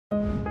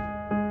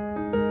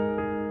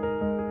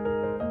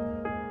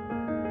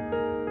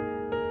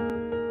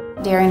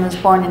Darienne was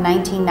born in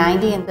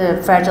 1990 and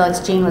the Fragile X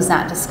gene was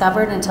not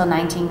discovered until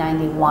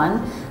 1991.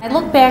 I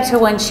look back to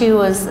when she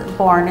was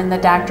born and the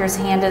doctors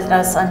handed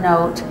us a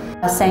note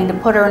saying to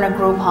put her in a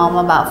group home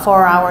about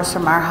 4 hours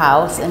from our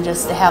house and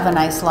just to have a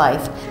nice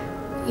life.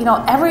 You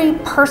know, every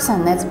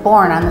person that's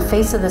born on the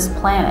face of this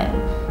planet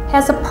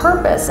has a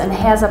purpose and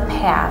has a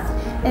path.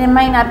 And it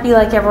might not be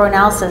like everyone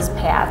else's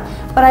path.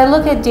 But I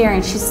look at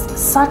Darienne, she's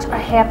such a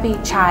happy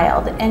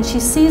child and she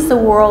sees the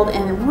world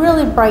in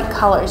really bright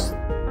colors.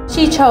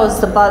 She chose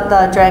the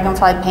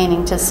dragonfly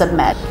painting to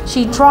submit.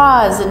 She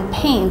draws and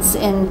paints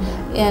in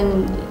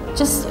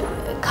just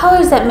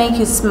colors that make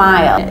you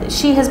smile.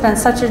 She has been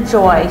such a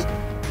joy.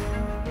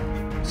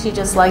 She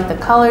just liked the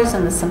colors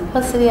and the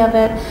simplicity of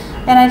it.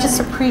 And I just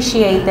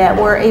appreciate that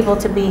we're able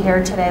to be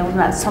here today. We've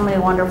met so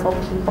many wonderful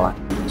people.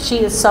 She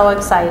is so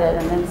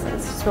excited and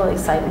it's really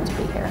exciting to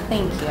be here.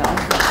 Thank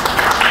you.